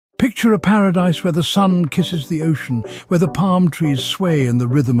Picture a paradise where the sun kisses the ocean, where the palm trees sway in the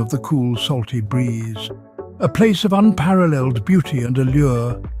rhythm of the cool, salty breeze. A place of unparalleled beauty and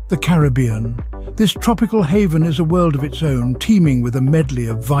allure, the Caribbean. This tropical haven is a world of its own, teeming with a medley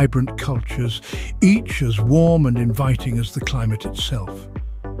of vibrant cultures, each as warm and inviting as the climate itself.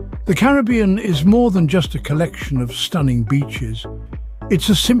 The Caribbean is more than just a collection of stunning beaches. It's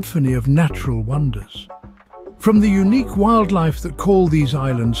a symphony of natural wonders. From the unique wildlife that call these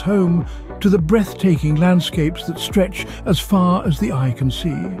islands home, to the breathtaking landscapes that stretch as far as the eye can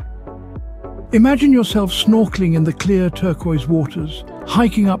see. Imagine yourself snorkeling in the clear turquoise waters,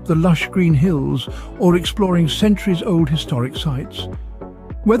 hiking up the lush green hills, or exploring centuries-old historic sites.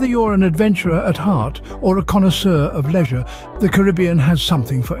 Whether you're an adventurer at heart or a connoisseur of leisure, the Caribbean has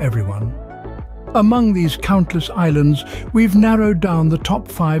something for everyone. Among these countless islands, we've narrowed down the top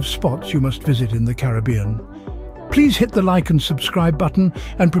 5 spots you must visit in the Caribbean. Please hit the like and subscribe button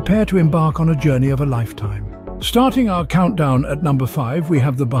and prepare to embark on a journey of a lifetime. Starting our countdown at number 5, we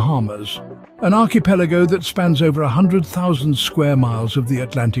have the Bahamas, an archipelago that spans over 100,000 square miles of the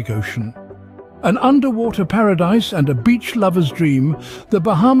Atlantic Ocean. An underwater paradise and a beach lover's dream, the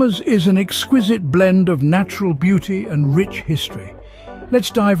Bahamas is an exquisite blend of natural beauty and rich history. Let's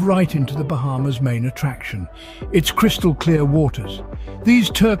dive right into the Bahamas' main attraction, its crystal clear waters. These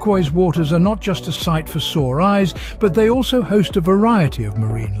turquoise waters are not just a sight for sore eyes, but they also host a variety of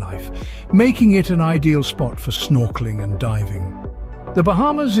marine life, making it an ideal spot for snorkeling and diving. The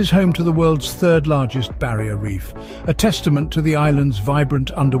Bahamas is home to the world's 3rd largest barrier reef, a testament to the island's vibrant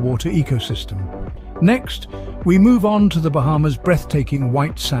underwater ecosystem. Next, we move on to the Bahamas' breathtaking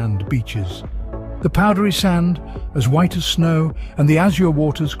white sand beaches. The powdery sand, as white as snow, and the azure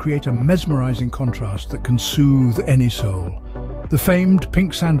waters create a mesmerizing contrast that can soothe any soul. The famed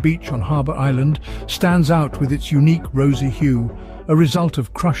pink sand beach on Harbour Island stands out with its unique rosy hue, a result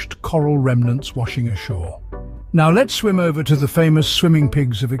of crushed coral remnants washing ashore. Now let's swim over to the famous swimming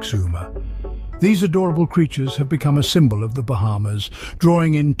pigs of Exuma. These adorable creatures have become a symbol of the Bahamas,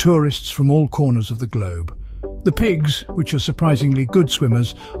 drawing in tourists from all corners of the globe. The pigs, which are surprisingly good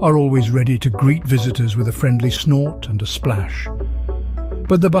swimmers, are always ready to greet visitors with a friendly snort and a splash.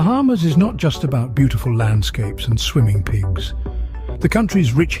 But the Bahamas is not just about beautiful landscapes and swimming pigs. The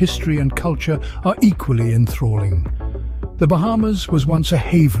country's rich history and culture are equally enthralling. The Bahamas was once a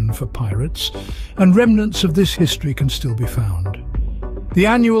haven for pirates, and remnants of this history can still be found. The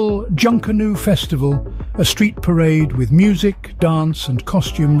annual Junkanoo Festival, a street parade with music, dance and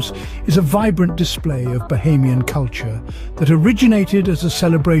costumes, is a vibrant display of Bahamian culture that originated as a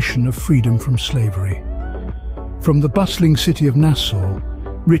celebration of freedom from slavery. From the bustling city of Nassau,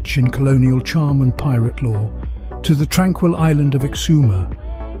 rich in colonial charm and pirate lore, to the tranquil island of Exuma,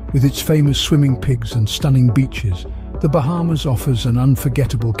 with its famous swimming pigs and stunning beaches, the Bahamas offers an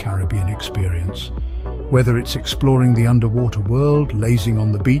unforgettable Caribbean experience. Whether it's exploring the underwater world, lazing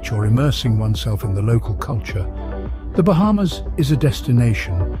on the beach, or immersing oneself in the local culture, the Bahamas is a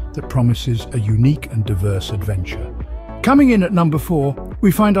destination that promises a unique and diverse adventure. Coming in at number 4,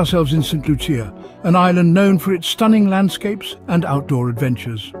 we find ourselves in St. Lucia, an island known for its stunning landscapes and outdoor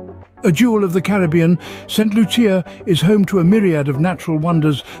adventures. A jewel of the Caribbean, St. Lucia is home to a myriad of natural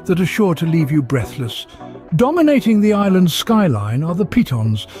wonders that are sure to leave you breathless. Dominating the island's skyline are the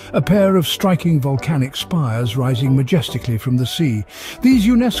Pitons, a pair of striking volcanic spires rising majestically from the sea. These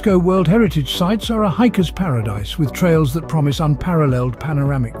UNESCO World Heritage Sites are a hiker's paradise with trails that promise unparalleled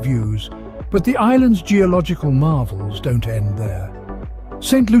panoramic views. But the island's geological marvels don't end there.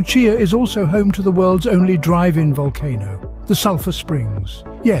 St. Lucia is also home to the world's only drive-in volcano, the Sulphur Springs.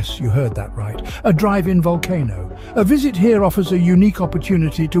 Yes, you heard that right, a drive-in volcano. A visit here offers a unique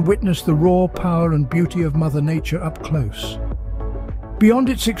opportunity to witness the raw power and beauty of Mother Nature up close. Beyond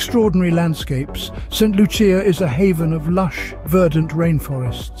its extraordinary landscapes, St. Lucia is a haven of lush, verdant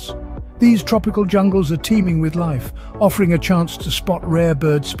rainforests. These tropical jungles are teeming with life, offering a chance to spot rare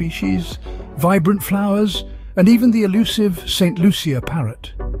bird species, vibrant flowers, and even the elusive St. Lucia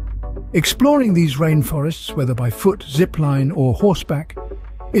parrot. Exploring these rainforests, whether by foot, zipline, or horseback,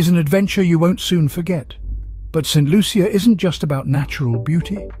 is an adventure you won't soon forget. But St. Lucia isn't just about natural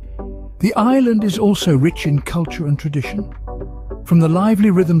beauty. The island is also rich in culture and tradition. From the lively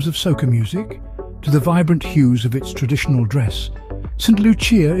rhythms of soca music to the vibrant hues of its traditional dress, St.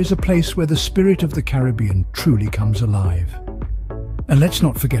 Lucia is a place where the spirit of the Caribbean truly comes alive. And let's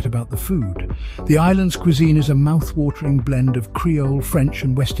not forget about the food. The island's cuisine is a mouth-watering blend of Creole, French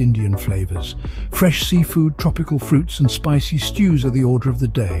and West Indian flavors. Fresh seafood, tropical fruits and spicy stews are the order of the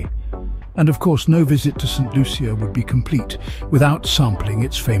day. And of course, no visit to St. Lucia would be complete without sampling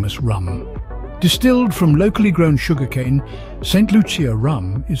its famous rum. Distilled from locally grown sugarcane, St. Lucia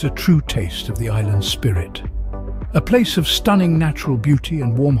rum is a true taste of the island's spirit. A place of stunning natural beauty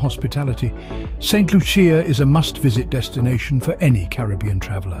and warm hospitality, St. Lucia is a must-visit destination for any Caribbean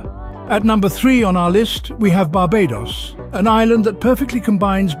traveller. At number 3 on our list, we have Barbados, an island that perfectly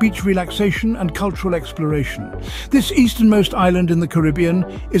combines beach relaxation and cultural exploration. This easternmost island in the Caribbean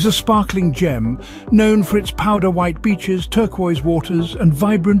is a sparkling gem, known for its powder-white beaches, turquoise waters, and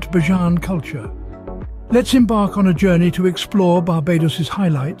vibrant Bajan culture. Let's embark on a journey to explore Barbados's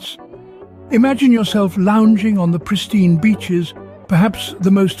highlights. Imagine yourself lounging on the pristine beaches, perhaps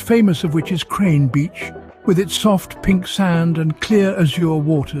the most famous of which is Crane Beach, with its soft pink sand and clear azure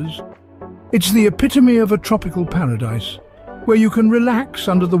waters. It's the epitome of a tropical paradise, where you can relax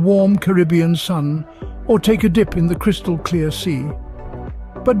under the warm Caribbean sun or take a dip in the crystal clear sea.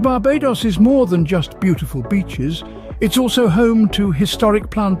 But Barbados is more than just beautiful beaches. It's also home to historic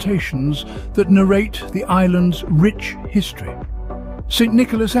plantations that narrate the island's rich history. St.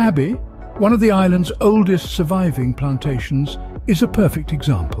 Nicholas Abbey, one of the island's oldest surviving plantations, is a perfect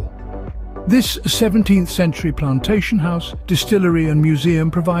example. This 17th century plantation house, distillery and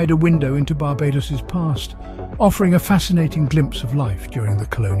museum provide a window into Barbados's past, offering a fascinating glimpse of life during the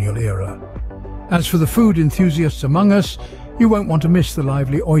colonial era. As for the food enthusiasts among us, you won't want to miss the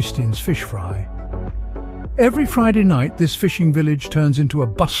lively Oistins fish fry. Every Friday night, this fishing village turns into a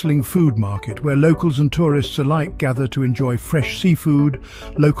bustling food market where locals and tourists alike gather to enjoy fresh seafood,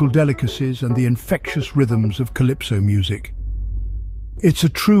 local delicacies, and the infectious rhythms of calypso music. It's a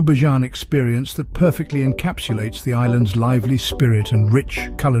true Bajan experience that perfectly encapsulates the island's lively spirit and rich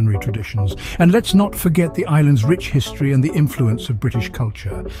culinary traditions. And let's not forget the island's rich history and the influence of British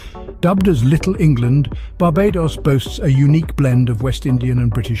culture. Dubbed as Little England, Barbados boasts a unique blend of West Indian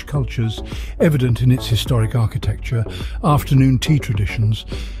and British cultures, evident in its historic architecture, afternoon tea traditions,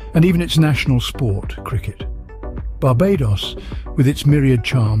 and even its national sport, cricket. Barbados, with its myriad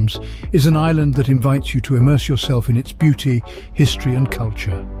charms, is an island that invites you to immerse yourself in its beauty, history and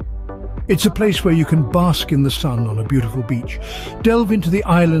culture. It's a place where you can bask in the sun on a beautiful beach, delve into the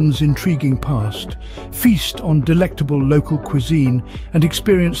island's intriguing past, feast on delectable local cuisine and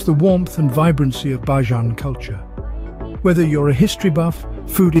experience the warmth and vibrancy of Bajan culture. Whether you're a history buff,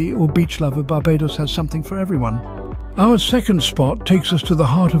 foodie or beach lover, Barbados has something for everyone. Our second spot takes us to the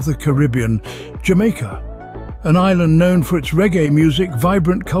heart of the Caribbean, Jamaica. An island known for its reggae music,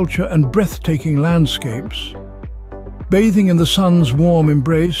 vibrant culture and breathtaking landscapes. Bathing in the sun's warm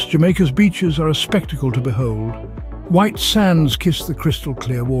embrace, Jamaica's beaches are a spectacle to behold. White sands kiss the crystal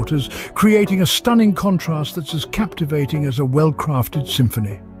clear waters, creating a stunning contrast that's as captivating as a well-crafted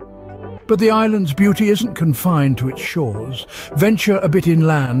symphony. But the island's beauty isn't confined to its shores. Venture a bit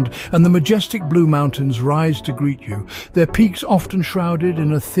inland, and the majestic blue mountains rise to greet you, their peaks often shrouded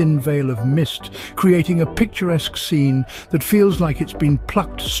in a thin veil of mist, creating a picturesque scene that feels like it's been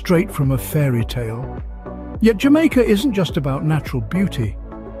plucked straight from a fairy tale. Yet Jamaica isn't just about natural beauty.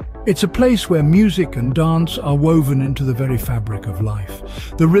 It's a place where music and dance are woven into the very fabric of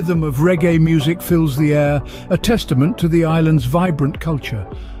life. The rhythm of reggae music fills the air, a testament to the island's vibrant culture,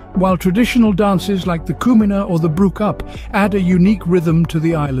 while traditional dances like the kumina or the brook up add a unique rhythm to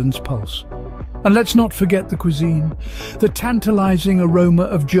the island's pulse. And let's not forget the cuisine. The tantalizing aroma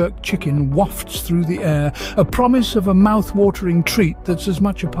of jerk chicken wafts through the air, a promise of a mouth-watering treat that's as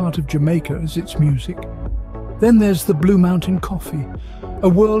much a part of Jamaica as its music. Then there's the Blue Mountain coffee, a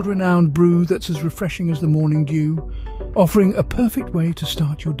world-renowned brew that's as refreshing as the morning dew, offering a perfect way to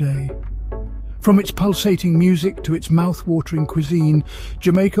start your day. From its pulsating music to its mouth-watering cuisine,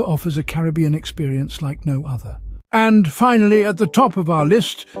 Jamaica offers a Caribbean experience like no other. And finally, at the top of our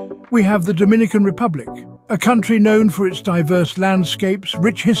list, we have the Dominican Republic, a country known for its diverse landscapes,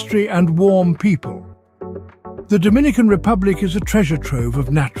 rich history and warm people. The Dominican Republic is a treasure trove of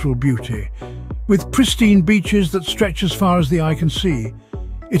natural beauty, with pristine beaches that stretch as far as the eye can see.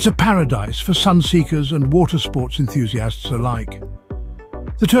 It's a paradise for sun-seekers and water sports enthusiasts alike.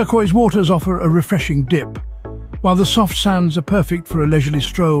 The turquoise waters offer a refreshing dip, while the soft sands are perfect for a leisurely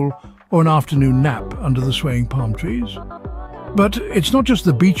stroll or an afternoon nap under the swaying palm trees. But it's not just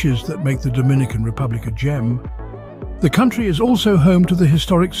the beaches that make the Dominican Republic a gem. The country is also home to the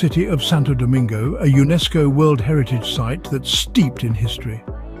historic city of Santo Domingo, a UNESCO World Heritage Site that's steeped in history.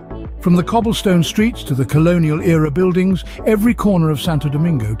 From the cobblestone streets to the colonial-era buildings, every corner of Santo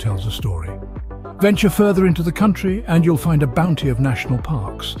Domingo tells a story. Venture further into the country and you'll find a bounty of national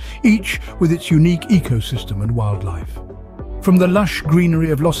parks, each with its unique ecosystem and wildlife. From the lush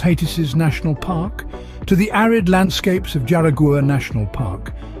greenery of Los Haitises National Park to the arid landscapes of Jaragua National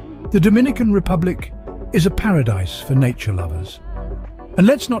Park, the Dominican Republic is a paradise for nature lovers. And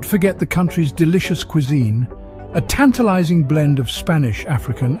let's not forget the country's delicious cuisine, a tantalizing blend of Spanish,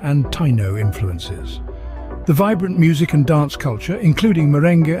 African and Taino influences. The vibrant music and dance culture, including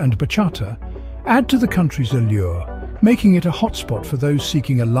merengue and bachata, add to the country's allure, making it a hotspot for those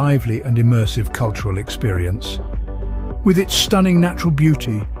seeking a lively and immersive cultural experience. With its stunning natural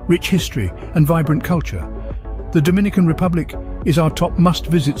beauty, rich history and vibrant culture, the Dominican Republic is our top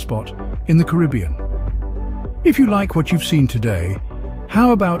must-visit spot in the Caribbean. If you like what you've seen today,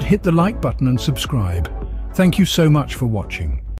 how about hit the like button and subscribe? Thank you so much for watching.